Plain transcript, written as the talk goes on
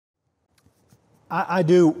I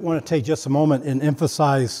do want to take just a moment and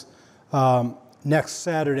emphasize next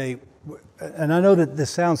Saturday, and I know that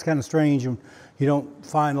this sounds kind of strange, and you don't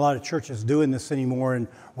find a lot of churches doing this anymore, and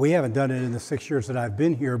we haven't done it in the 6 years that I've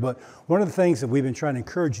been here, but one of the things that we've been trying to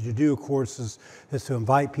encourage you to do, of course, is to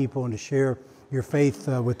invite people and to share your faith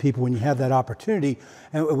with people when you have that opportunity.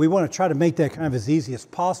 And we want to try to make that kind of as easy as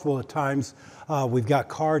possible at times. We've got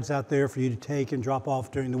cards out there for you to take and drop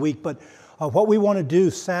off during the week, but what we want to do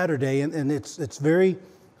Saturday, and it's very,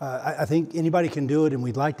 I think anybody can do it, and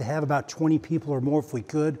we'd like to have about 20 people or more if we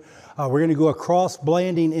could. We're going to go across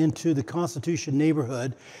Blanding into the Constitution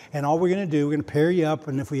neighborhood, and all we're going to do, we're going to pair you up,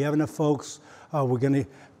 and if we have enough folks, we're going to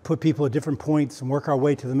put people at different points and work our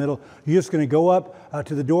way to the middle. You're just going to go up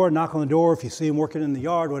to the door, knock on the door. If you see them working in the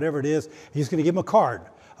yard, whatever it is, you're just going to give them a card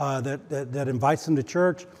that invites them to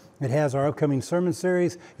church. It has our upcoming sermon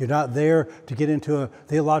series. You're not there to get into a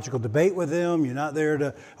theological debate with them. You're not there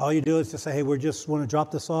to, all you do is just say, hey, we just want to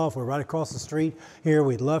drop this off. We're right across the street here.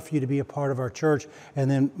 We'd love for you to be a part of our church,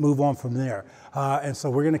 and then move on from there. And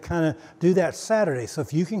so we're going to kind of do that Saturday. So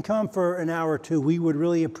if you can come for an hour or two, we would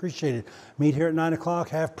really appreciate it. Meet here at 9 o'clock,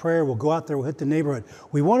 have prayer. We'll go out there, we'll hit the neighborhood.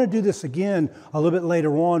 We want to do this again a little bit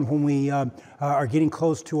later on when we are getting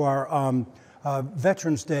close to our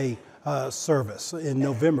Veterans Day service in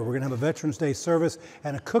November. We're going to have a Veterans Day service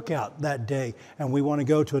and a cookout that day, and we want to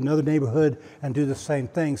go to another neighborhood and do the same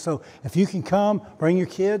thing. So if you can come, bring your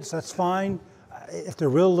kids, that's fine. If they're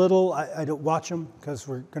real little, I don't watch them because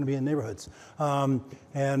we're going to be in neighborhoods.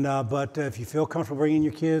 But if you feel comfortable bringing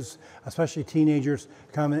your kids, especially teenagers,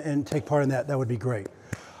 come and take part in that, that would be great.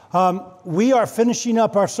 We are finishing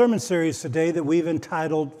up our sermon series today that we've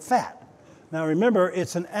entitled F.A.T. Now remember,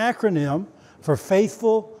 it's an acronym for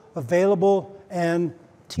faithful, available, and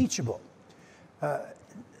teachable.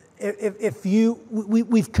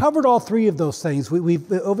 We've covered all three of those things.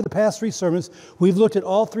 We've over the past three sermons, we've looked at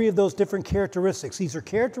all three of those different characteristics. These are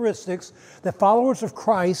characteristics that followers of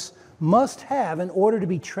Christ must have in order to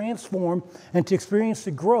be transformed and to experience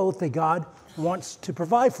the growth that God wants to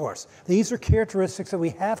provide for us. These are characteristics that we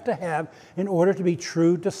have to have in order to be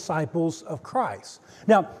true disciples of Christ.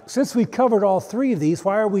 Now, since we've covered all three of these,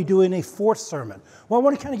 why are we doing a fourth sermon? Well, I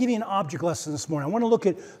want to kind of give you an object lesson this morning. I want to look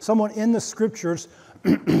at someone in the scriptures,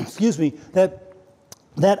 excuse me, that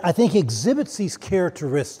I think exhibits these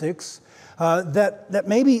characteristics that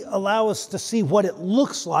maybe allow us to see what it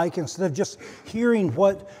looks like instead of just hearing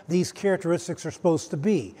what these characteristics are supposed to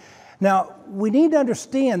be. Now, we need to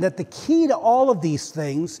understand that the key to all of these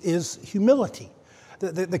things is humility.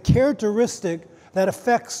 The characteristic that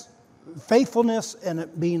affects faithfulness and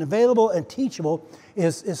being available and teachable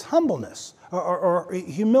is humbleness or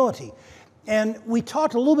humility. And we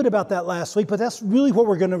talked a little bit about that last week, but that's really what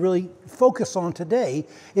we're going to really focus on today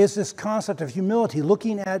is this concept of humility,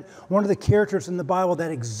 looking at one of the characters in the Bible that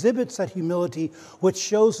exhibits that humility, which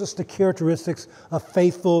shows us the characteristics of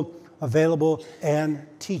faithful, available, and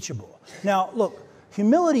teachable. Now, look,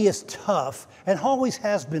 humility is tough and always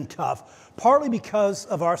has been tough, partly because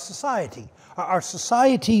of our society. Our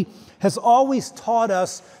society has always taught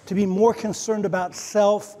us to be more concerned about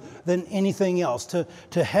self than anything else,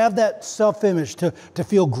 to have that self-image, to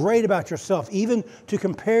feel great about yourself, even to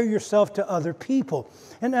compare yourself to other people.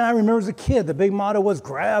 And I remember as a kid, the big motto was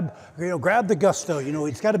grab the gusto.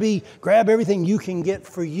 It's got to be grab everything you can get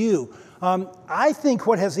for you. I think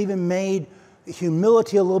what has even made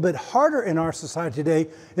humility a little bit harder in our society today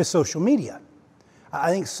is social media.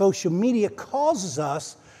 I think social media causes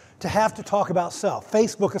us to have to talk about self,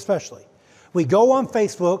 Facebook especially. We go on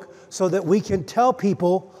Facebook so that we can tell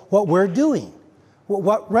people what we're doing,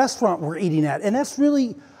 what restaurant we're eating at. And that's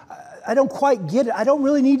really, I don't quite get it. I don't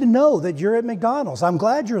really need to know that you're at McDonald's. I'm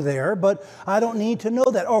glad you're there, but I don't need to know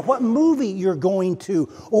that. Or what movie you're going to,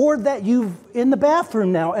 or that you're in the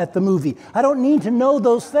bathroom now at the movie. I don't need to know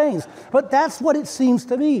those things. But that's what it seems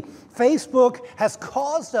to be. Facebook has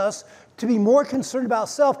caused us to be more concerned about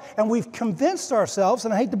self, and we've convinced ourselves,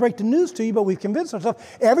 and I hate to break the news to you, but we've convinced ourselves,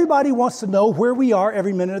 everybody wants to know where we are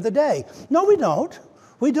every minute of the day. No, we don't.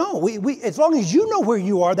 We don't. We as long as you know where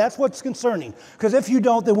you are, that's what's concerning. Because if you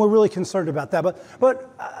don't, then we're really concerned about that.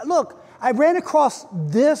 But look, I ran across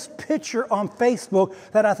this picture on Facebook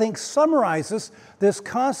that I think summarizes this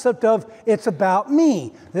concept of it's about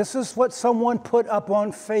me. This is what someone put up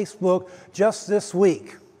on Facebook just this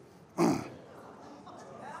week.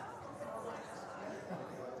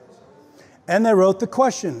 And they wrote the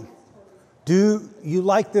question, do you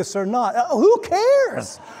like this or not? Who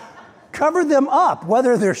cares? Cover them up,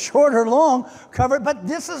 whether they're short or long, cover it. But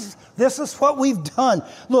this is what we've done.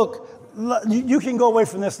 Look, you can go away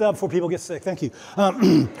from this now before people get sick. Thank you.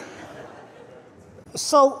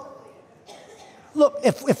 So Look,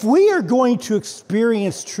 if we are going to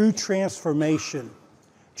experience true transformation,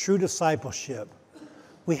 true discipleship,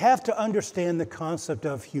 we have to understand the concept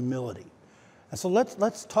of humility. And so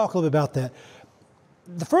let's talk a little bit about that.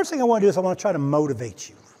 The first thing I want to do is I want to try to motivate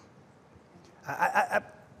you.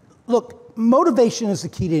 Look, motivation is the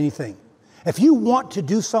key to anything. If you want to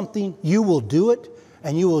do something, you will do it,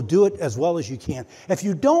 and you will do it as well as you can. If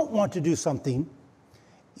you don't want to do something,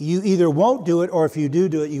 you either won't do it, or if you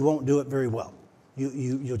do it, you won't do it very well.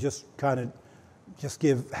 You'll just kind of just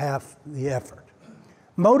give half the effort.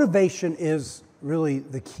 Motivation is really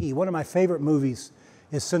the key. One of my favorite movies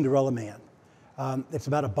is Cinderella Man. It's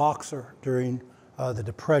about a boxer during the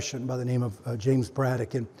Depression by the name of James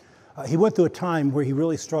Braddock. And he went through a time where he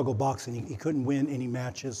really struggled boxing. He couldn't win any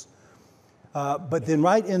matches. But then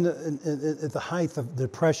right at the height of the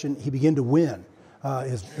Depression, he began to win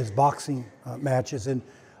his boxing matches. And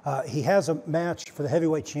he has a match for the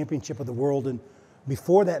heavyweight championship of the world. And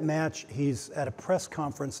before that match, he's at a press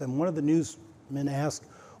conference, and one of the newsmen asked,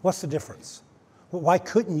 "What's the difference? Well, why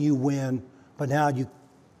couldn't you win, but now you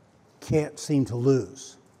can't seem to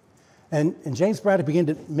lose?" And James Braddock began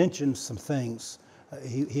to mention some things.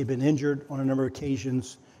 He had been injured on a number of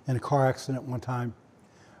occasions in a car accident one time.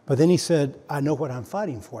 But then he said, "I know what I'm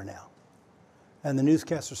fighting for now." And the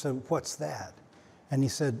newscaster said, "What's that?" And he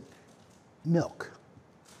said, "Milk."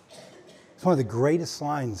 It's one of the greatest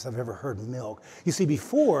lines I've ever heard, milk. You see,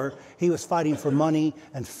 before he was fighting for money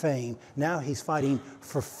and fame. Now he's fighting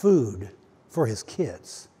for food for his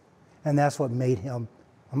kids. And that's what made him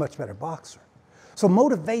a much better boxer. So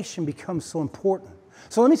motivation becomes so important.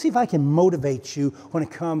 So let me see if I can motivate you when it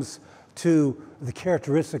comes to the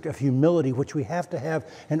characteristic of humility, which we have to have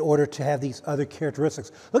in order to have these other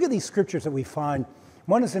characteristics. Look at these scriptures that we find.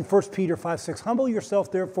 One is in 1 Peter 5:6. "Humble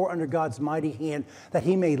yourself, therefore, under God's mighty hand, that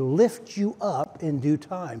he may lift you up in due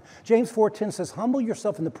time." James 4:10 says, "Humble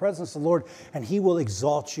yourself in the presence of the Lord, and he will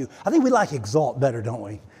exalt you." I think we like exalt better, don't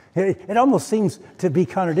we? It almost seems to be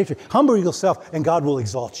contradictory. Humble yourself, and God will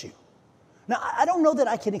exalt you. Now, I don't know that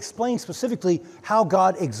I can explain specifically how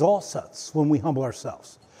God exalts us when we humble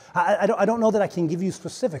ourselves. I don't know that I can give you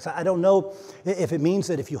specifics. I don't know if it means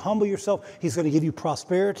that if you humble yourself, he's going to give you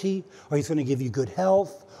prosperity, or he's going to give you good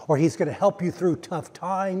health, or he's going to help you through tough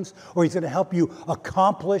times, or he's going to help you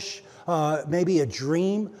accomplish maybe a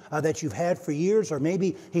dream that you've had for years, or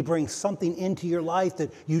maybe he brings something into your life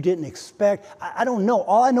that you didn't expect. I don't know.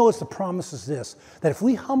 All I know is the promise is this, that if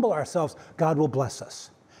we humble ourselves, God will bless us.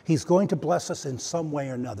 He's going to bless us in some way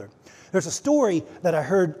or another. There's a story that I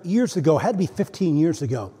heard years ago, had to be 15 years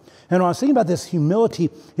ago. And when I was thinking about this humility,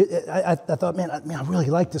 I thought, man, I really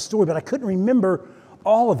like this story, but I couldn't remember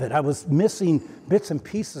all of it. I was missing bits and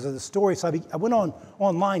pieces of the story, so I went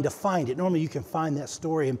online to find it. Normally you can find that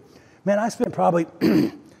story. And man, I spent probably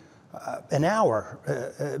an hour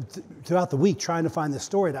throughout the week trying to find this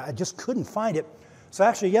story, and I just couldn't find it. So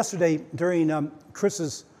actually yesterday during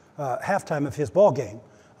Chris's halftime of his ball game,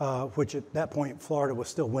 which at that point Florida was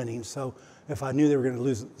still winning, so if I knew they were going to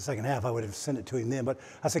lose the second half, I would have sent it to him then. But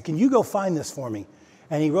I said, "Can you go find this for me?"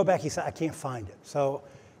 And he wrote back, he said, "I can't find it." So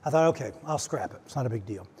I thought, okay, I'll scrap it. It's not a big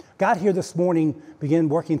deal. Got here this morning, began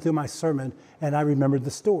working through my sermon, and I remembered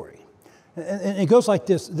the story. And it goes like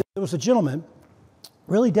this. There was a gentleman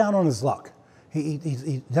really down on his luck.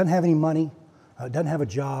 He doesn't have any money, doesn't have a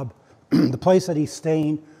job. The place that he's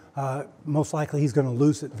staying, most likely he's going to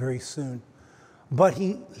lose it very soon. But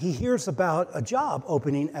he hears about a job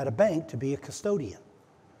opening at a bank to be a custodian,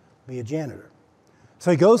 be a janitor.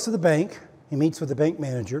 So he goes to the bank, he meets with the bank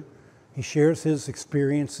manager, he shares his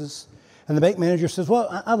experiences, and the bank manager says, "Well,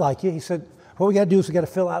 I like you." He said, "What we got to do is we got to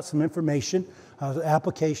fill out some information,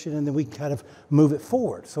 application, and then we kind of move it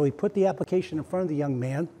forward." So he put the application in front of the young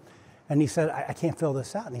man, and he said, I can't fill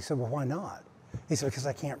this out." And he said, "Well, why not?" He said, "Because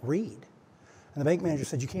I can't read." And the bank manager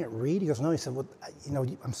said, "You can't read?" He goes, "No." He said, "Well,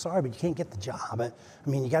 I'm sorry, but you can't get the job. I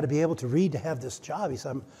mean, you got to be able to read to have this job." He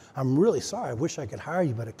said, I'm really sorry. I wish I could hire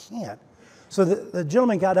you, but I can't." So the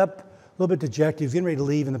gentleman got up a little bit dejected. He was getting ready to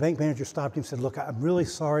leave, and the bank manager stopped him and said, "Look, I'm really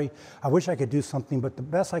sorry. I wish I could do something, but the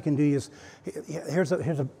best I can do is, here's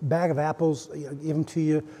a bag of apples. Give them to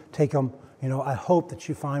you. Take them. I hope that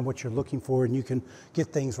you find what you're looking for and you can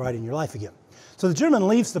get things right in your life again." So the gentleman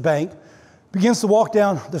leaves the bank, begins to walk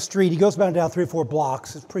down the street. He goes down 3 or 4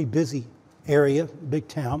 blocks. It's a pretty busy area, big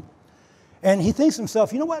town. And he thinks to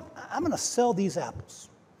himself, "You know what? I'm going to sell these apples.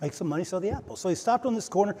 Make some money, sell the apples." So he stopped on this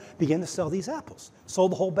corner, began to sell these apples.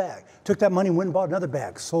 Sold the whole bag. Took that money, went and bought another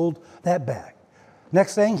bag. Sold that bag.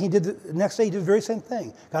 Next day he did the very same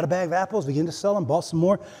thing. Got a bag of apples, began to sell them, bought some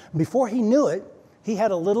more. Before he knew it, he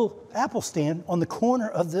had a little apple stand on the corner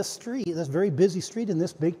of this street, this very busy street in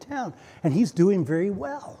this big town, and he's doing very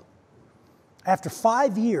well. After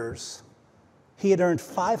 5 years, he had earned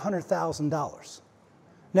 $500,000.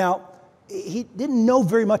 Now, he didn't know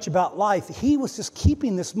very much about life. He was just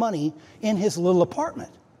keeping this money in his little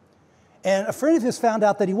apartment. And a friend of his found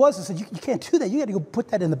out that he was and said, you can't do that. You got to go put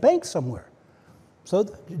that in the bank somewhere. So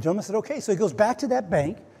the gentleman said, okay. So he goes back to that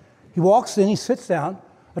bank. He walks in, he sits down.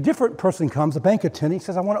 A different person comes, a bank attendant. He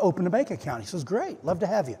says, I want to open a bank account. He says, great, love to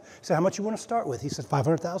have you. He said, how much you want to start with? He said,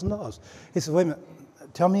 $500,000. He said, wait a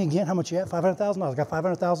minute, tell me again how much you have? $500,000. I got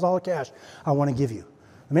 $500,000 cash I want to give you.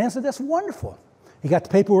 The man said, that's wonderful. He got the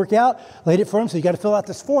paperwork out, laid it for him, so you got to fill out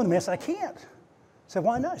this form. The man said, I can't. He said,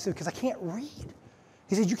 why not? He said, because I can't read.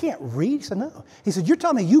 He said, you can't read? He said, no. He said, you're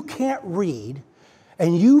telling me you can't read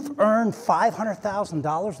and you've earned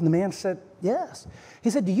 $500,000? And the man said, yes. He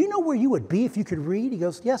said, do you know where you would be if you could read? He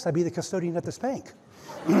goes, yes, I'd be the custodian at this bank.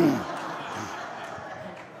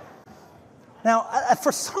 Now,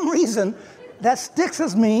 for some reason, that sticks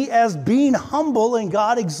with me as being humble and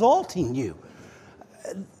God exalting you.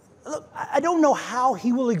 Look, I don't know how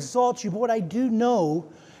he will exalt you, but what I do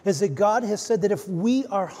know is that God has said that if we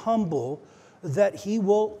are humble, that he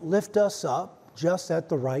will lift us up just at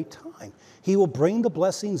the right time. He will bring the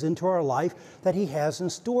blessings into our life that he has in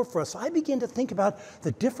store for us. So I begin to think about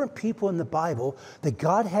the different people in the Bible that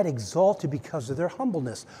God had exalted because of their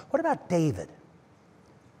humbleness. What about David?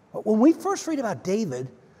 When we first read about David,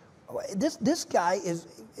 this guy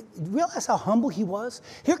realize how humble he was?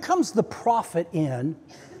 Here comes the prophet in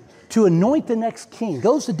to anoint the next king,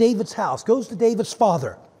 goes to David's house, goes to David's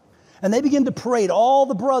father. And they begin to parade all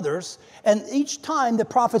the brothers. And each time the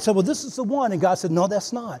prophet said, well, this is the one. And God said, no,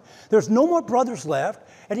 that's not. There's no more brothers left.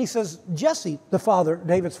 And he says, Jesse, the father,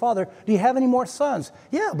 David's father, do you have any more sons?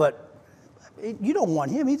 Yeah, but you don't want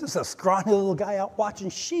him. He's just a scrawny little guy out watching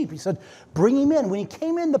sheep. He said, bring him in. When he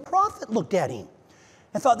came in, the prophet looked at him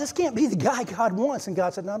and thought, this can't be the guy God wants. And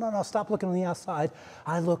God said, no, stop looking on the outside.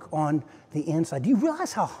 I look on the inside. Do you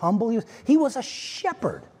realize how humble he was? He was a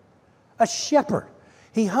shepherd. A shepherd.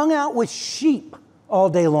 He hung out with sheep all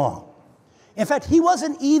day long. In fact, he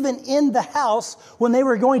wasn't even in the house when they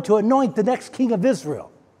were going to anoint the next king of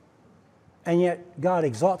Israel. And yet God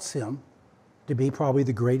exalts him to be probably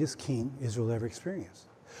the greatest king Israel ever experienced.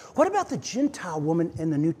 What about the Gentile woman in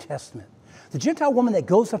the New Testament? The Gentile woman that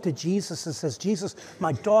goes up to Jesus and says, Jesus,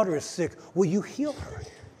 my daughter is sick. Will you heal her?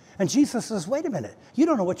 And Jesus says, wait a minute. You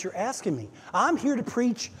don't know what you're asking me. I'm here to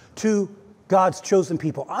preach to God's chosen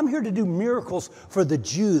people. I'm here to do miracles for the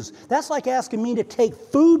Jews. That's like asking me to take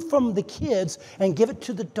food from the kids and give it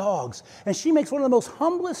to the dogs. And she makes one of the most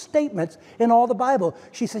humblest statements in all the Bible.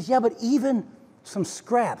 She says, yeah, but even some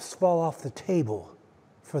scraps fall off the table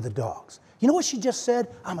for the dogs. You know what she just said?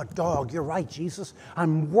 I'm a dog. You're right, Jesus.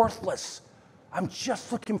 I'm worthless. I'm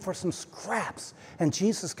just looking for some scraps. And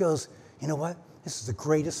Jesus goes, you know what? This is the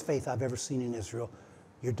greatest faith I've ever seen in Israel.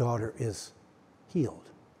 Your daughter is healed.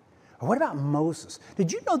 Or what about Moses?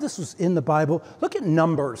 Did you know this was in the Bible? Look at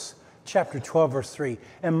Numbers chapter 12, verse 3.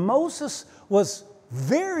 And Moses was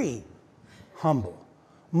very humble,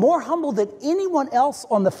 more humble than anyone else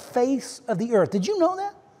on the face of the earth. Did you know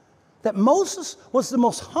that? That Moses was the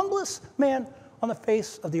most humblest man on the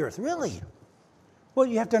face of the earth. Really? Well,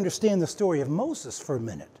 you have to understand the story of Moses for a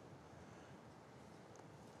minute.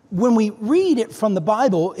 When we read it from the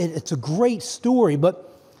Bible, it's a great story, but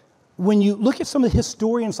when you look at some of the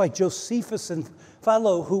historians like Josephus and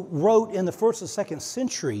Philo who wrote in the 1st and 2nd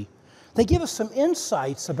century, they give us some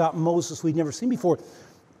insights about Moses we'd never seen before.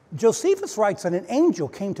 Josephus writes that an angel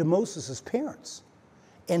came to Moses' parents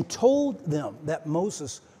and told them that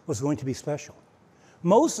Moses was going to be special.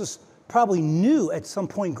 Moses probably knew at some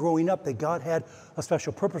point growing up that God had a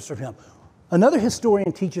special purpose for him. Another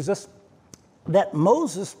historian teaches us that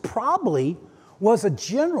Moses probably was a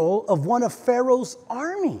general of one of Pharaoh's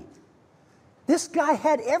army. This guy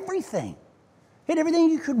had everything. He had everything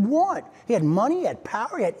you could want. He had money, he had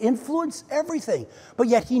power, he had influence, everything. But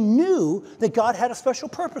yet he knew that God had a special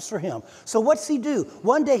purpose for him. So what's he do?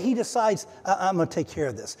 One day he decides, I'm going to take care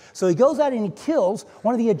of this. So he goes out and he kills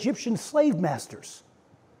one of the Egyptian slave masters.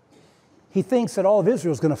 He thinks that all of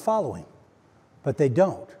Israel is going to follow him, but they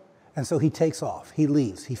don't. And so he takes off. He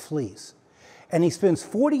leaves. He flees. And he spends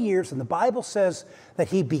 40 years, and the Bible says that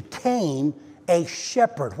he became a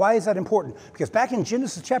shepherd. Why is that important? Because back in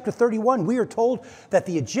Genesis chapter 31, we are told that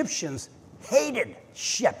the Egyptians hated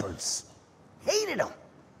shepherds. Hated them.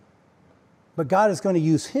 But God is going to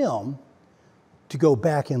use him to go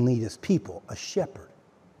back and lead his people, a shepherd.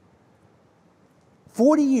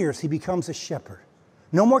 40 years he becomes a shepherd.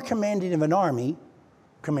 No more commanding of an army,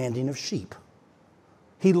 commanding of sheep.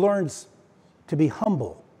 he learns to be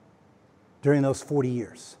humble during those 40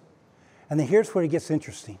 years. And then here's where it gets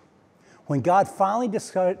interesting. When God finally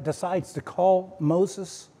decides to call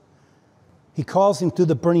Moses, he calls him through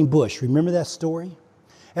the burning bush. Remember that story?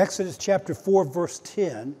 Exodus chapter 4, verse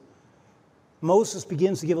 10. Moses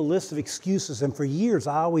begins to give a list of excuses. And for years,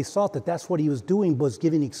 I always thought that that's what he was doing, was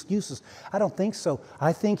giving excuses. I don't think so.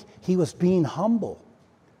 I think he was being humble.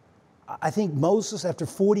 I think Moses, after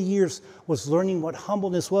 40 years, was learning what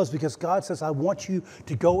humbleness was, because God says, I want you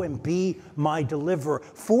to go and be my deliverer.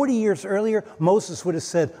 40 years earlier, Moses would have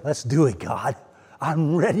said, let's do it, God.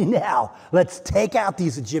 I'm ready now. Let's take out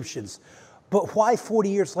these Egyptians. But why 40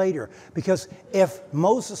 years later? Because if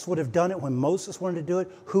Moses would have done it when Moses wanted to do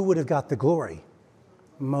it, who would have got the glory?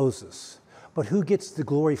 Moses. But who gets the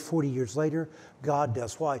glory 40 years later? God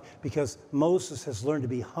does. Why? Because Moses has learned to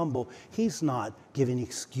be humble. He's not giving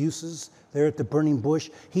excuses there at the burning bush.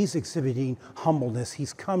 He's exhibiting humbleness.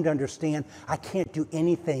 He's come to understand, I can't do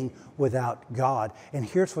anything without God. And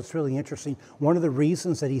here's what's really interesting. One of the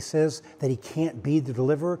reasons that he says that he can't be the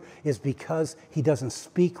deliverer is because he doesn't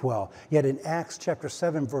speak well. Yet in Acts chapter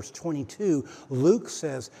 7, verse 22, Luke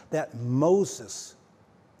says that Moses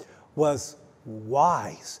was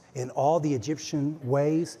wise in all the Egyptian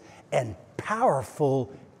ways and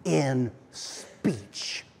powerful in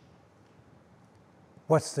speech.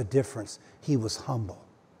 What's the difference? He was humble.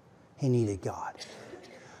 He needed God.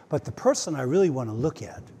 But the person I really want to look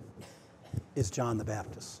at is John the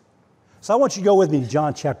Baptist. So I want you to go with me to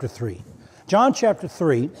John chapter 3. John chapter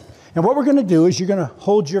 3. And what we're going to do is you're going to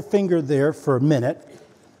hold your finger there for a minute.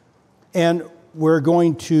 And we're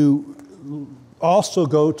going to also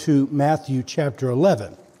go to Matthew chapter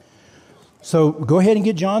 11. So go ahead and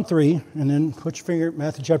get John 3 and then put your finger at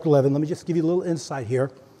Matthew chapter 11. Let me just give you a little insight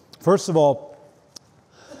here. First of all,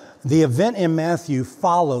 the event in Matthew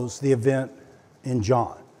follows the event in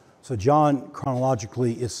John. So John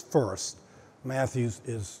chronologically is first. Matthew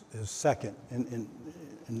is second in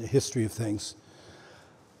the history of things.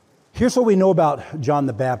 Here's what we know about John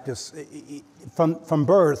the Baptist. From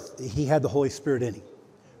birth, he had the Holy Spirit in him.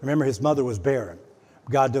 Remember, his mother was barren.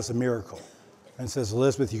 God does a miracle and says,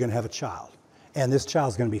 Elizabeth, you're going to have a child. And this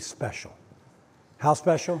child's going to be special. How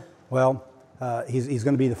special? Well, he's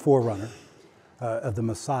going to be the forerunner of the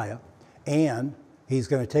Messiah. And he's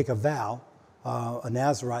going to take a vow, a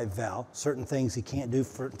Nazirite vow, certain things he can't do,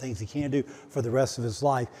 certain things he can do for the rest of his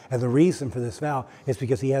life. And the reason for this vow is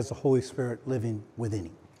because he has the Holy Spirit living within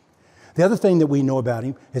him. The other thing that we know about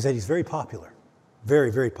him is that he's very popular.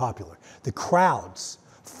 Very, very popular. The crowds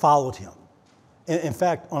followed him. In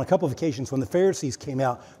fact, on a couple of occasions when the Pharisees came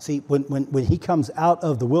out, see, when he comes out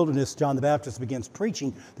of the wilderness, John the Baptist begins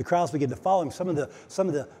preaching, the crowds begin to follow him. Some of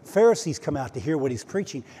the Pharisees come out to hear what he's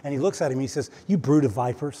preaching, and he looks at him and he says, you brood of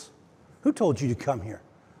vipers, who told you to come here?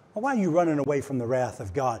 Well, why are you running away from the wrath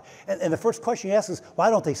of God? And the first question he asks is, why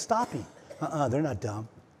don't they stop him? They're not dumb.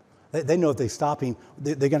 They know if they stop him,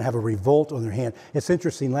 they're going to have a revolt on their hand. It's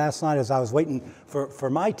interesting, last night as I was waiting for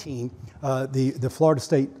my team, the Florida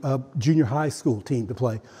State junior high school team to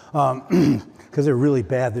play, because they're really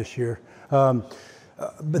bad this year. But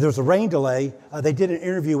there was a rain delay. They did an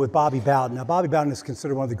interview with Bobby Bowden. Now, Bobby Bowden is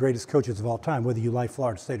considered one of the greatest coaches of all time, whether you like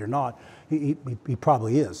Florida State or not. He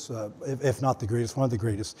probably is, if not the greatest, one of the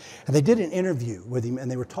greatest. And they did an interview with him, and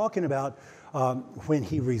they were talking about when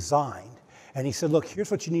he resigned. And he said, look,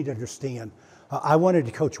 here's what you need to understand. I wanted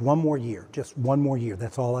to coach one more year, just one more year.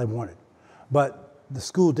 That's all I wanted. But the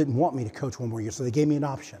school didn't want me to coach one more year, so they gave me an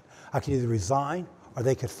option. I could either resign or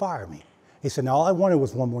they could fire me. He said, now all I wanted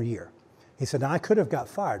was one more year. He said, now I could have got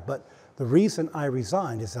fired, but the reason I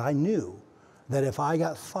resigned is I knew that if I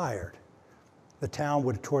got fired, the town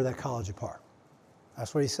would have tore that college apart.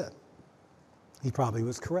 That's what he said. He probably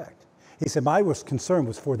was correct. He said, my concern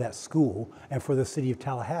was for that school and for the city of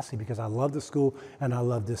Tallahassee because I love the school and I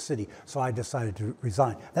love this city. So I decided to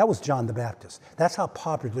resign. That was John the Baptist. That's how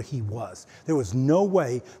popular he was. There was no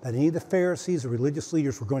way that any of the Pharisees or religious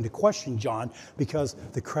leaders were going to question John because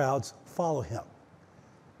the crowds follow him.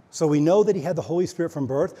 So we know that he had the Holy Spirit from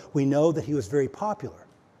birth. We know that he was very popular.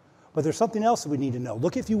 But there's something else that we need to know.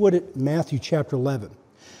 Look, if you would, at Matthew chapter 11.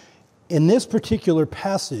 In this particular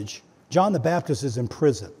passage, John the Baptist is in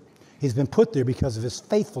prison. He's been put there because of his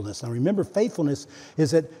faithfulness. Now remember, faithfulness is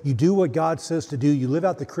that you do what God says to do. You live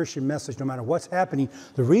out the Christian message no matter what's happening.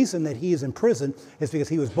 The reason that he is in prison is because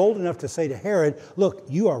he was bold enough to say to Herod, look,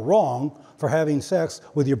 you are wrong for having sex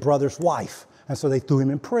with your brother's wife. And so they threw him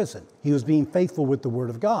in prison. He was being faithful with the word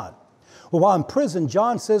of God. Well, while in prison,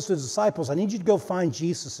 John says to his disciples, I need you to go find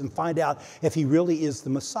Jesus and find out if he really is the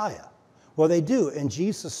Messiah. Well, they do. And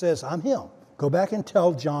Jesus says, I'm him. Go back and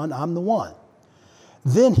tell John I'm the one.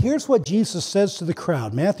 Then here's what Jesus says to the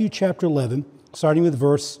crowd. Matthew chapter 11, starting with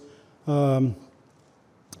verse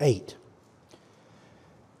 8.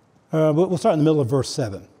 We'll start in the middle of verse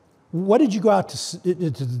 7. What did you go out to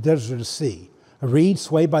the desert to see? A reed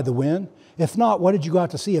swayed by the wind? If not, what did you go out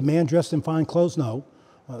to see? A man dressed in fine clothes? No.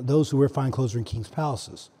 Those who wear fine clothes are in king's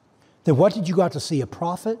palaces. Then what did you go out to see? A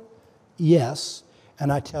prophet? Yes.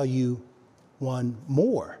 And I tell you, one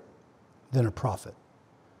more than a prophet.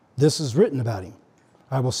 This is written about him.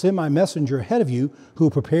 I will send my messenger ahead of you who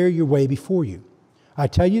will prepare your way before you. I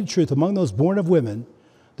tell you the truth, among those born of women,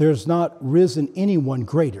 there has not risen anyone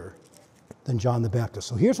greater than John the Baptist.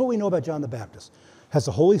 So here's what we know about John the Baptist. Has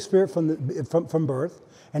the Holy Spirit from birth,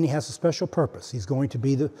 and he has a special purpose. He's going to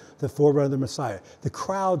be the forerunner of the Messiah. The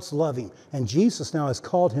crowds love him, and Jesus now has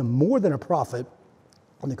called him more than a prophet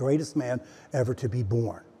and the greatest man ever to be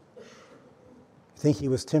born. You think he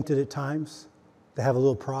was tempted at times to have a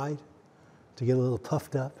little pride, to get a little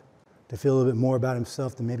puffed up, to feel a little bit more about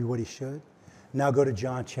himself than maybe what he should? Now go to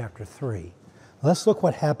John chapter 3. Let's look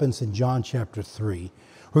what happens in John chapter 3.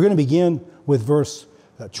 We're going to begin with verse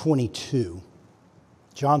 22.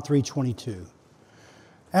 John 3:22.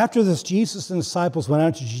 After this, Jesus and the disciples went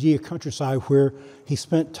out to Judea countryside where he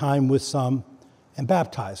spent time with some and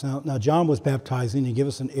baptized. Now John was baptizing to give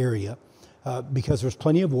us an area because there's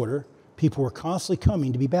plenty of water. People were constantly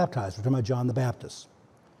coming to be baptized. We're talking about John the Baptist.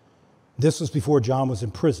 This was before John was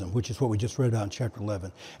in prison, which is what we just read about in chapter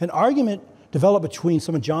 11. An argument developed between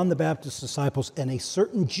some of John the Baptist's disciples and a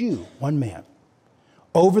certain Jew, one man,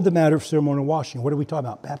 over the matter of ceremonial washing. What are we talking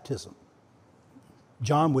about? Baptism.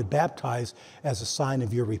 John would baptize as a sign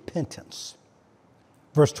of your repentance.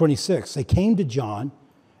 Verse 26, they came to John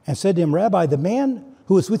and said to him, Rabbi, the man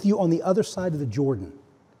who is with you on the other side of the Jordan,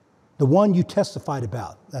 the one you testified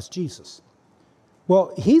about, that's Jesus.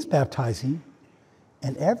 Well, he's baptizing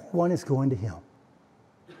and everyone is going to him.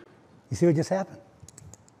 You see what just happened?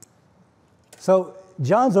 So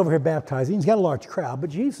John's over here baptizing. He's got a large crowd, but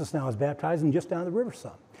Jesus now is baptizing just down the river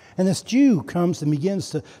some. And this Jew comes and begins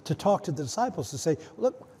to talk to the disciples to say,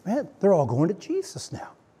 look, man, they're all going to Jesus now.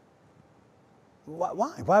 Why?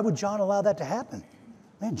 Why would John allow that to happen?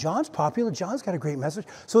 Man, John's popular. John's got a great message.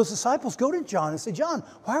 So his disciples go to John and say, John,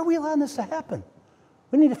 why are we allowing this to happen?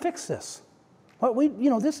 We need to fix this.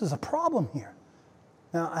 This is a problem here.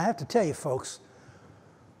 Now, I have to tell you, folks,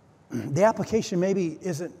 the application maybe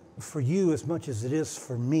isn't for you as much as it is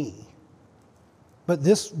for me. But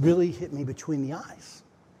this really hit me between the eyes.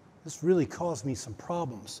 This really caused me some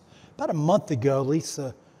problems. About a month ago,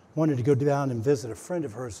 Lisa wanted to go down and visit a friend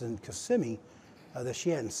of hers in Kissimmee that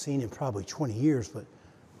she hadn't seen in probably 20 years, but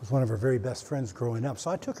was one of her very best friends growing up.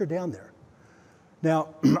 So I took her down there. Now,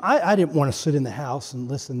 I didn't want to sit in the house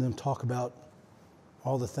and listen to them talk about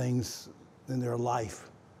all the things in their life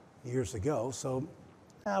years ago. So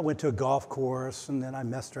I went to a golf course, and then I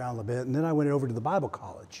messed around a little bit, and then I went over to the Bible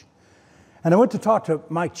college. And I went to talk to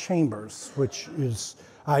Mike Chambers, which is,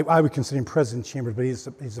 I would consider him president of Chambers, but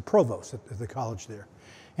he's the provost at the college there.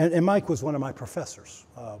 And Mike was one of my professors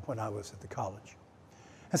when I was at the college.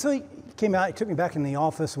 And so he came out, he took me back in the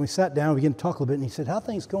office, and we sat down, we began to talk a little bit, and he said, how are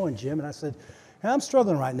things going, Jim? And I said, I'm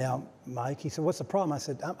struggling right now, Mike. He said, what's the problem? I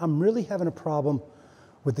said, I'm really having a problem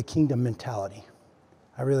with the kingdom mentality.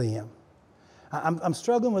 I really am. I'm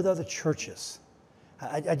struggling with other churches.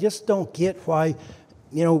 I just don't get why,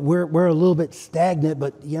 we're a little bit stagnant,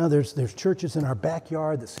 but there's churches in our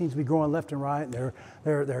backyard that seems to be growing left and right. And there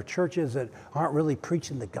are churches that aren't really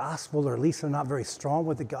preaching the gospel, or at least they're not very strong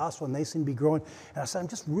with the gospel, and they seem to be growing. And I said, I'm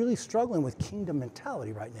just really struggling with kingdom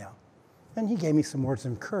mentality right now. And he gave me some words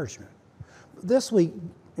of encouragement. This week,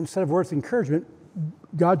 instead of words of encouragement,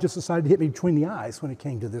 God just decided to hit me between the eyes when it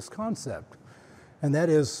came to this concept. And that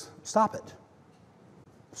is, stop it.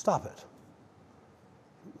 Stop it.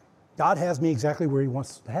 God has me exactly where he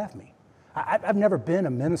wants to have me. I've never been a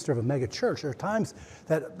minister of a mega church. There are times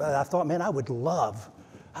that I thought, man, I would love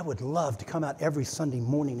to come out every Sunday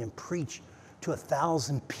morning and preach to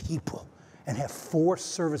 1,000 people and have 4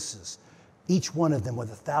 services, each one of them with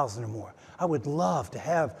 1,000 or more. I would love to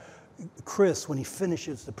have Chris, when he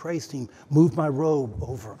finishes the praise team, move my robe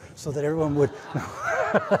over so that everyone would...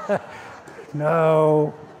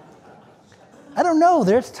 No. I don't know.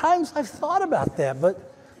 There's times I've thought about that,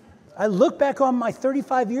 but I look back on my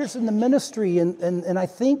 35 years in the ministry, and I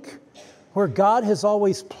think where God has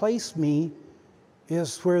always placed me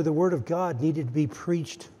is where the Word of God needed to be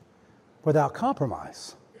preached without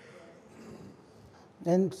compromise.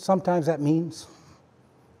 And sometimes that means,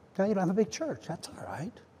 you don't have a big church. That's all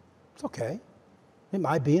right. It's okay. It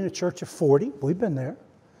might be in a church of 40. We've been there.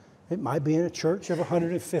 It might be in a church of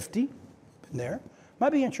 150. Been there.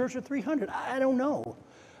 Might be in church at 300. I don't know.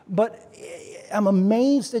 But I'm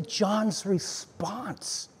amazed at John's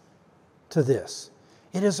response to this.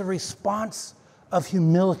 It is a response of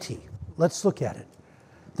humility. Let's look at it.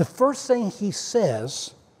 The first thing he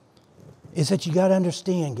says is that you got to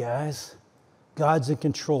understand, guys, God's in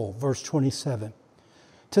control. Verse 27.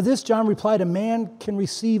 To this, John replied, a man can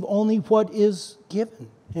receive only what is given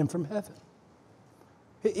him from heaven.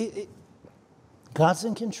 God's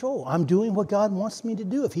in control. I'm doing what God wants me to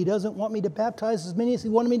do. If he doesn't want me to baptize as many as he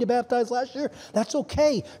wanted me to baptize last year, that's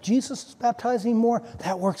okay. Jesus is baptizing more.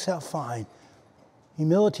 That works out fine.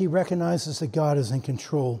 Humility recognizes that God is in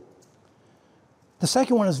control. The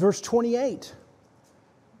second one is verse 28.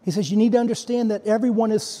 He says, you need to understand that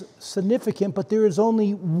everyone is significant, but there is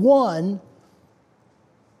only one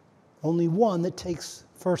that takes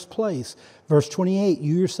first place. Verse 28,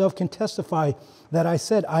 you yourself can testify that I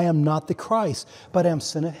said, I am not the Christ, but am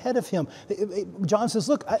sent ahead of him. John says,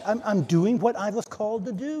 look, I'm doing what I was called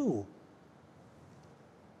to do.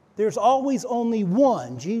 There's always only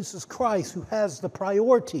one, Jesus Christ, who has the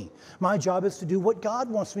priority. My job is to do what God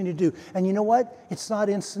wants me to do. And you know what? It's not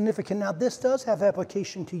insignificant. Now, this does have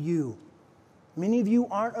application to you. Many of you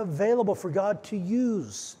aren't available for God to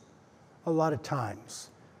use a lot of times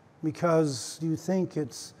because you think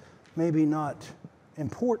it's maybe not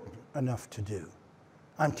important enough to do.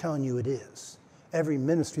 I'm telling you it is. Every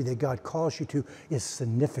ministry that God calls you to is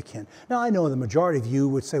significant. Now, I know the majority of you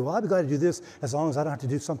would say, well, I'd be glad to do this as long as I don't have to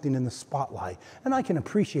do something in the spotlight. And I can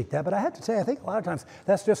appreciate that, but I have to say, I think a lot of times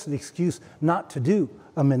that's just an excuse not to do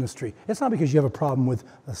a ministry. It's not because you have a problem with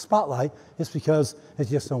the spotlight. It's because you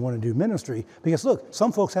just don't want to do ministry. Because look,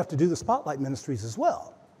 some folks have to do the spotlight ministries as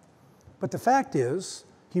well. But the fact is,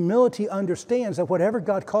 humility understands that whatever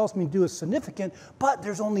God calls me to do is significant, but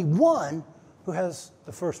there's only one who has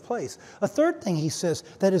the first place. A third thing he says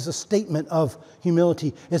that is a statement of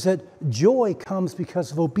humility is that joy comes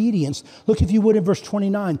because of obedience. Look, if you would, in verse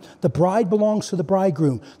 29, the bride belongs to the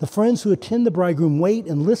bridegroom. The friends who attend the bridegroom wait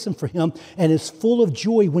and listen for him and is full of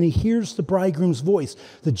joy when he hears the bridegroom's voice.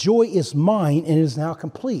 The joy is mine and is now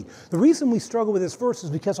complete. The reason we struggle with this verse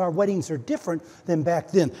is because our weddings are different than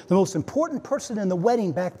back then. The most important person in the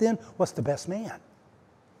wedding back then was the best man.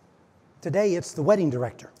 Today, it's the wedding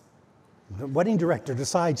director. The wedding director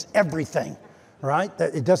decides everything, right?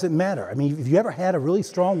 It doesn't matter. I mean, have you ever had a really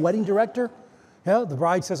strong wedding director? You know, the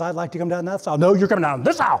bride says, I'd like to come down that aisle. No, you're coming down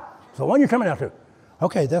this aisle. So the one you're coming down to.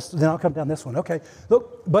 Okay, then I'll come down this one. Okay.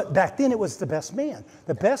 Look, but back then it was the best man.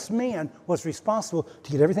 The best man was responsible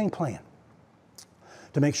to get everything planned,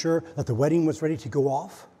 to make sure that the wedding was ready to go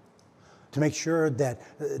off, to make sure that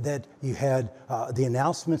you had the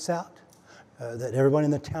announcements out, that everyone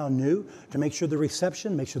in the town knew, to make sure the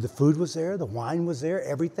reception, make sure the food was there, the wine was there,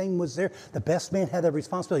 everything was there. The best man had that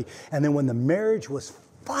responsibility. And then when the marriage was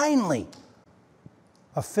finally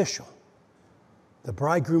official, the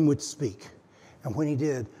bridegroom would speak. And when he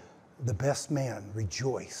did, the best man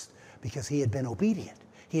rejoiced because he had been obedient.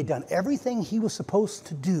 He had done everything he was supposed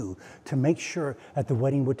to do to make sure that the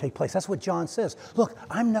wedding would take place. That's what John says. Look,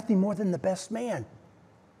 I'm nothing more than the best man.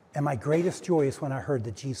 And my greatest joy is when I heard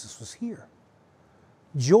that Jesus was here.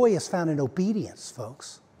 Joy is found in obedience,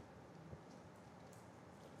 folks.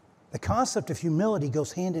 The concept of humility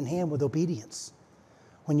goes hand in hand with obedience.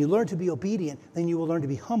 When you learn to be obedient, then you will learn to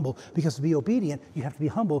be humble, because to be obedient, you have to be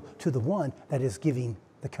humble to the one that is giving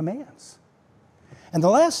the commands. And the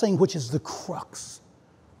last thing, which is the crux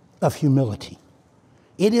of humility,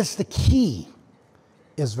 it is the key,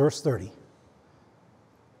 is verse 30.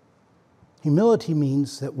 Humility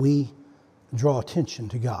means that we draw attention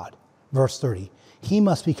to God. Verse 30. He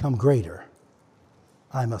must become greater.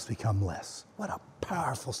 I must become less. What a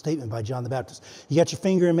powerful statement by John the Baptist. You got your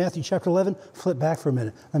finger in Matthew chapter 11? Flip back for a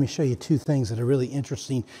minute. Let me show you two things that are really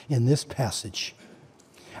interesting in this passage.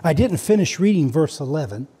 I didn't finish reading verse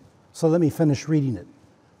 11, so let me finish reading it.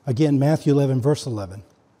 Again, Matthew 11, verse 11.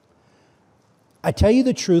 I tell you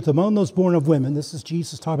the truth, among those born of women, this is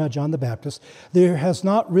Jesus talking about John the Baptist, there has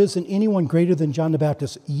not risen anyone greater than John the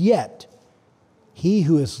Baptist, yet he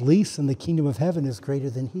who is least in the kingdom of heaven is greater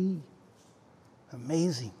than he.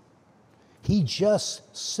 Amazing. He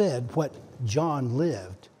just said what John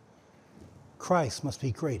lived. Christ must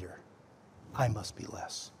be greater. I must be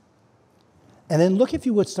less. And then look, if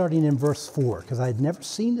you would, starting in verse 4, because I had never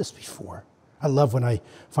seen this before. I love when I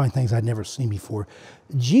find things I'd never seen before.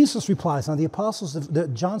 Jesus replies, now the apostles,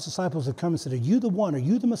 John's disciples have come and said, are you the one? Are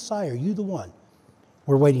you the Messiah? Are you the one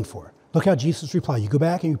we're waiting for? Look how Jesus replied. You go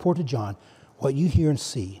back and report to John what you hear and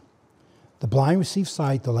see. The blind receive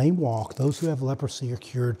sight, the lame walk, those who have leprosy are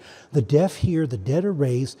cured, the deaf hear, the dead are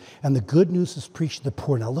raised, and the good news is preached to the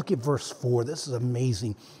poor. Now look at verse 4. This is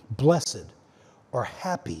amazing. Blessed or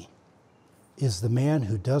happy is the man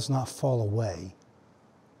who does not fall away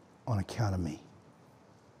on account of me.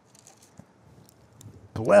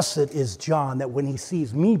 Blessed is John that when he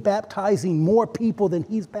sees me baptizing more people than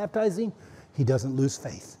he's baptizing, he doesn't lose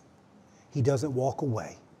faith. He doesn't walk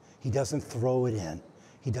away. He doesn't throw it in.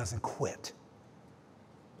 He doesn't quit.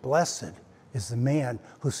 Blessed is the man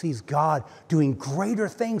who sees God doing greater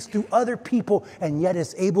things through other people and yet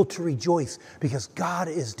is able to rejoice because God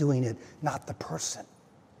is doing it, not the person.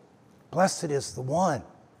 Blessed is the one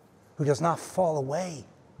who does not fall away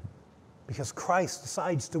because Christ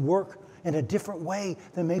decides to work in a different way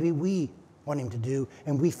than maybe we want him to do,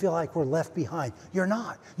 and we feel like we're left behind. You're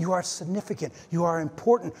not. You are significant. You are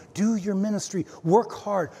important. Do your ministry. Work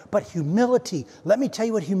hard. But humility, let me tell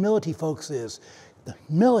you what humility, folks, is. The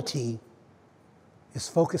humility is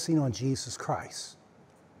focusing on Jesus Christ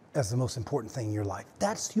as the most important thing in your life.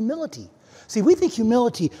 That's humility. See, we think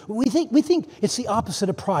humility, we think it's the opposite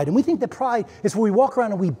of pride. And we think that pride is where we walk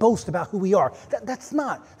around and we boast about who we are. That's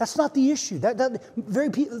not the issue. Very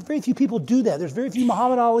few people do that. There's very few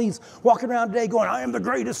Muhammad Alis walking around today going, I am the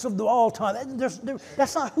greatest of all time.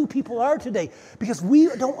 That's not who people are today because we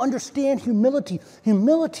don't understand humility.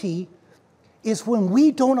 Humility is when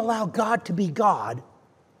we don't allow God to be God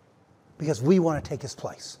because we want to take his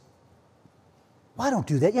place. Well, I don't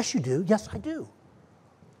do that. Yes, you do. Yes, I do.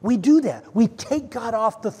 We do that. We take God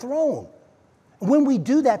off the throne. When we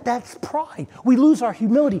do that, that's pride. We lose our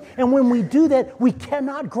humility. And when we do that, we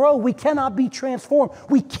cannot grow. We cannot be transformed.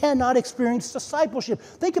 We cannot experience discipleship.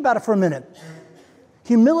 Think about it for a minute.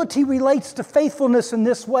 Humility relates to faithfulness in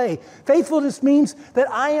this way. Faithfulness means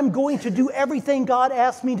that I am going to do everything God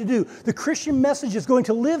asked me to do. The Christian message is going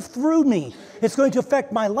to live through me. It's going to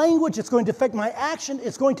affect my language. It's going to affect my action.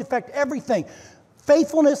 It's going to affect everything.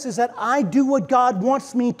 Faithfulness is that I do what God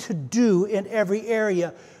wants me to do in every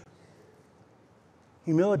area.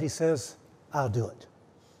 Humility says, I'll do it.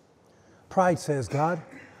 Pride says, God,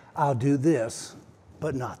 I'll do this,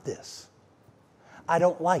 but not this. I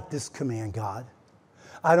don't like this command, God.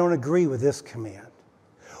 I don't agree with this command.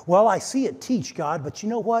 Well, I see it teach, God, but you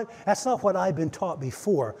know what? That's not what I've been taught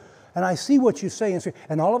before. And I see what you say,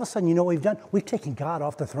 and all of a sudden, you know what we've done? We've taken God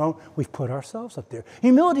off the throne. We've put ourselves up there.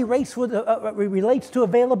 Humility relates to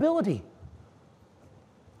availability.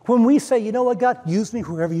 When we say, you know what, God, use me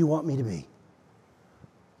wherever you want me to be.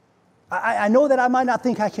 I know that I might not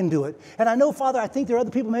think I can do it. And I know, Father, I think there are other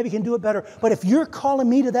people maybe can do it better. But if you're calling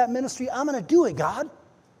me to that ministry, I'm going to do it, God.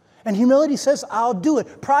 And humility says, I'll do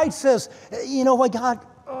it. Pride says, you know what, God,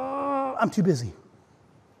 I'm too busy.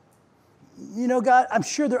 You know, God, I'm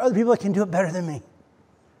sure there are other people that can do it better than me.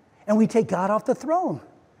 And we take God off the throne,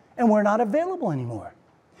 and we're not available anymore.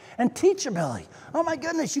 And teachability. Oh, my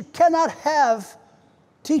goodness, you cannot have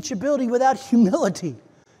teachability without humility.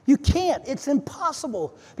 You can't. It's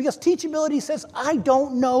impossible. Because teachability says, I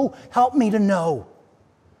don't know. Help me to know.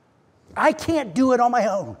 I can't do it on my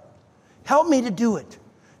own. Help me to do it.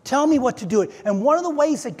 Tell me what to do it. And one of the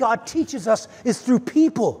ways that God teaches us is through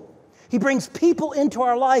people. He brings people into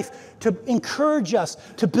our life to encourage us,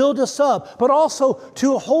 to build us up, but also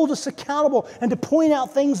to hold us accountable and to point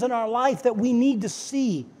out things in our life that we need to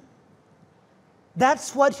see.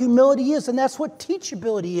 That's what humility is, and that's what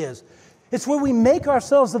teachability is. It's where we make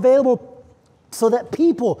ourselves available so that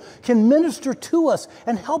people can minister to us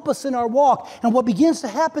and help us in our walk. And what begins to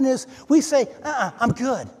happen is we say, I'm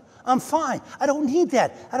good. I'm fine. I don't need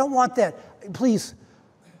that. I don't want that. Please.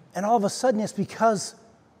 And all of a sudden it's because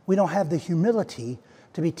we don't have the humility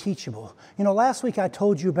to be teachable. You know, last week I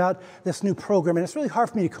told you about this new program, and it's really hard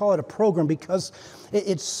for me to call it a program because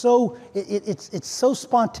it's so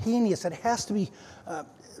spontaneous. It has to be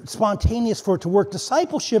spontaneous for it to work.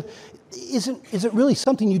 Discipleship isn't really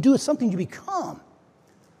something you do; it's something you become.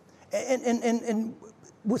 And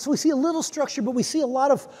so we see a little structure, but we see a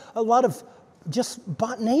lot of just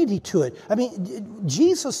spontaneity to it. I mean,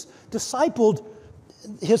 Jesus discipled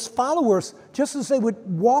his followers just as they would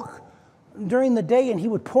walk during the day, and he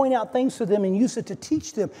would point out things to them and use it to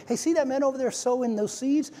teach them. Hey, see that man over there sowing those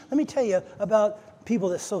seeds? Let me tell you about people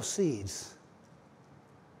that sow seeds.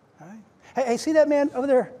 All right? Hey, see that man over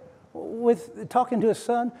there talking to his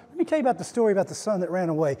son? Let me tell you about the story about the son that ran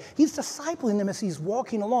away. He's discipling them as he's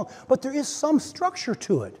walking along, but there is some structure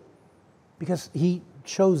to it because he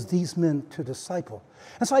chose these men to disciple.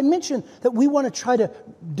 And so I mentioned that we want to try to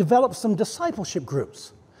develop some discipleship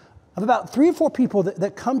groups of about 3 or 4 people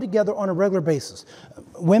that come together on a regular basis,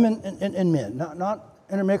 women and men, not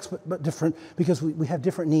intermixed, but different because we have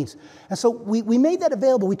different needs. And so we made that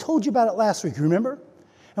available. We told you about it last week, remember?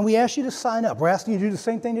 And we asked you to sign up. We're asking you to do the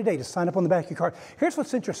same thing today, to sign up on the back of your card. Here's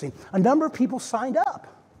what's interesting. A number of people signed up.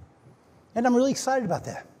 And I'm really excited about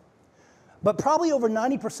that. But probably over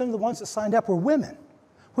 90% of the ones that signed up were women,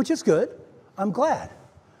 which is good. I'm glad.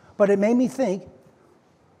 But it made me think,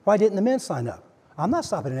 why didn't the men sign up? I'm not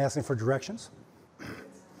stopping and asking for directions.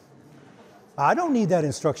 I don't need that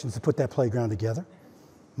instructions to put that playground together.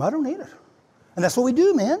 I don't need it. And that's what we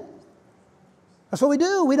do, man. That's what we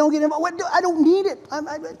do. We don't get involved. I don't need it.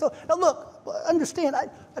 Now look, understand, I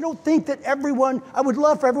don't think that everyone, I would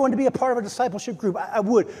love for everyone to be a part of a discipleship group. I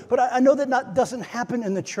would. But I know that doesn't happen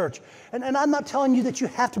in the church. And I'm not telling you that you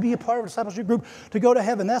have to be a part of a discipleship group to go to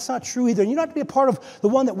heaven. That's not true either. And you don't have to be a part of the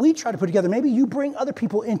one that we try to put together. Maybe you bring other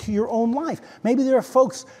people into your own life. Maybe there are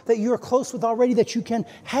folks that you're close with already that you can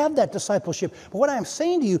have that discipleship. But what I'm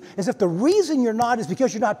saying to you is if the reason you're not is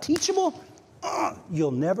because you're not teachable,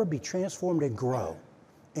 you'll never be transformed and grow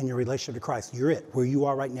in your relationship to Christ. You're it. Where you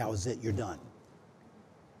are right now is it. You're done.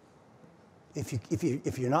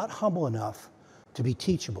 If you're not humble enough to be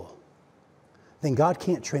teachable, then God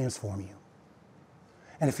can't transform you.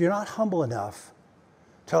 And if you're not humble enough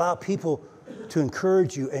to allow people to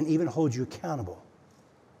encourage you and even hold you accountable,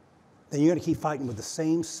 then you're going to keep fighting with the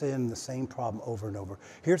same sin, the same problem over and over.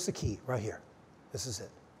 Here's the key right here. This is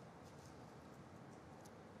it.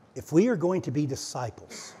 If we are going to be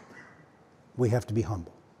disciples, we have to be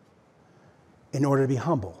humble. In order to be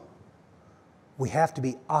humble, we have to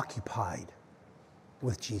be occupied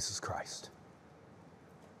with Jesus Christ.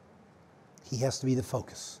 He has to be the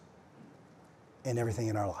focus in everything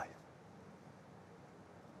in our life.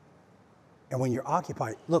 And when you're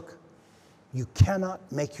occupied, look, you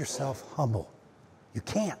cannot make yourself humble. You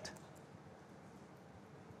can't.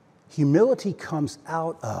 Humility comes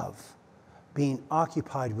out of being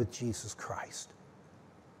occupied with Jesus Christ.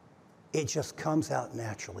 It just comes out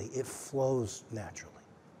naturally. It flows naturally.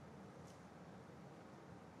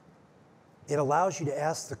 It allows you to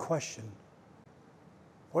ask the question,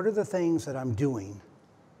 what are the things that I'm doing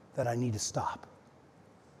that I need to stop?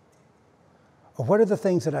 Or what are the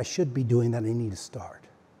things that I should be doing that I need to start?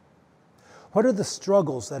 What are the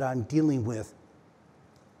struggles that I'm dealing with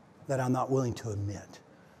that I'm not willing to admit?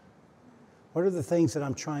 What are the things that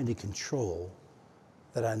I'm trying to control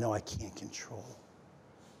that I know I can't control?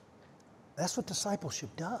 That's what discipleship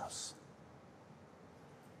does.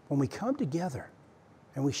 When we come together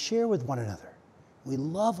and we share with one another, we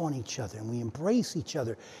love on each other and we embrace each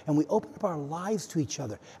other and we open up our lives to each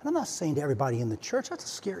other. And I'm not saying to everybody in the church, that's a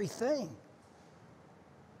scary thing.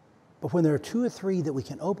 But when there are two or three that we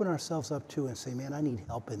can open ourselves up to and say, man, I need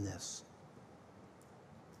help in this,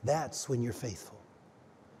 that's when you're faithful.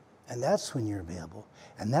 And that's when you're available.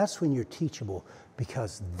 And that's when you're teachable,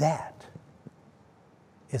 because that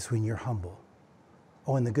is when you're humble.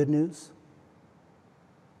 Oh, and the good news?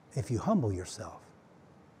 If you humble yourself,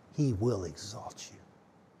 He will exalt you.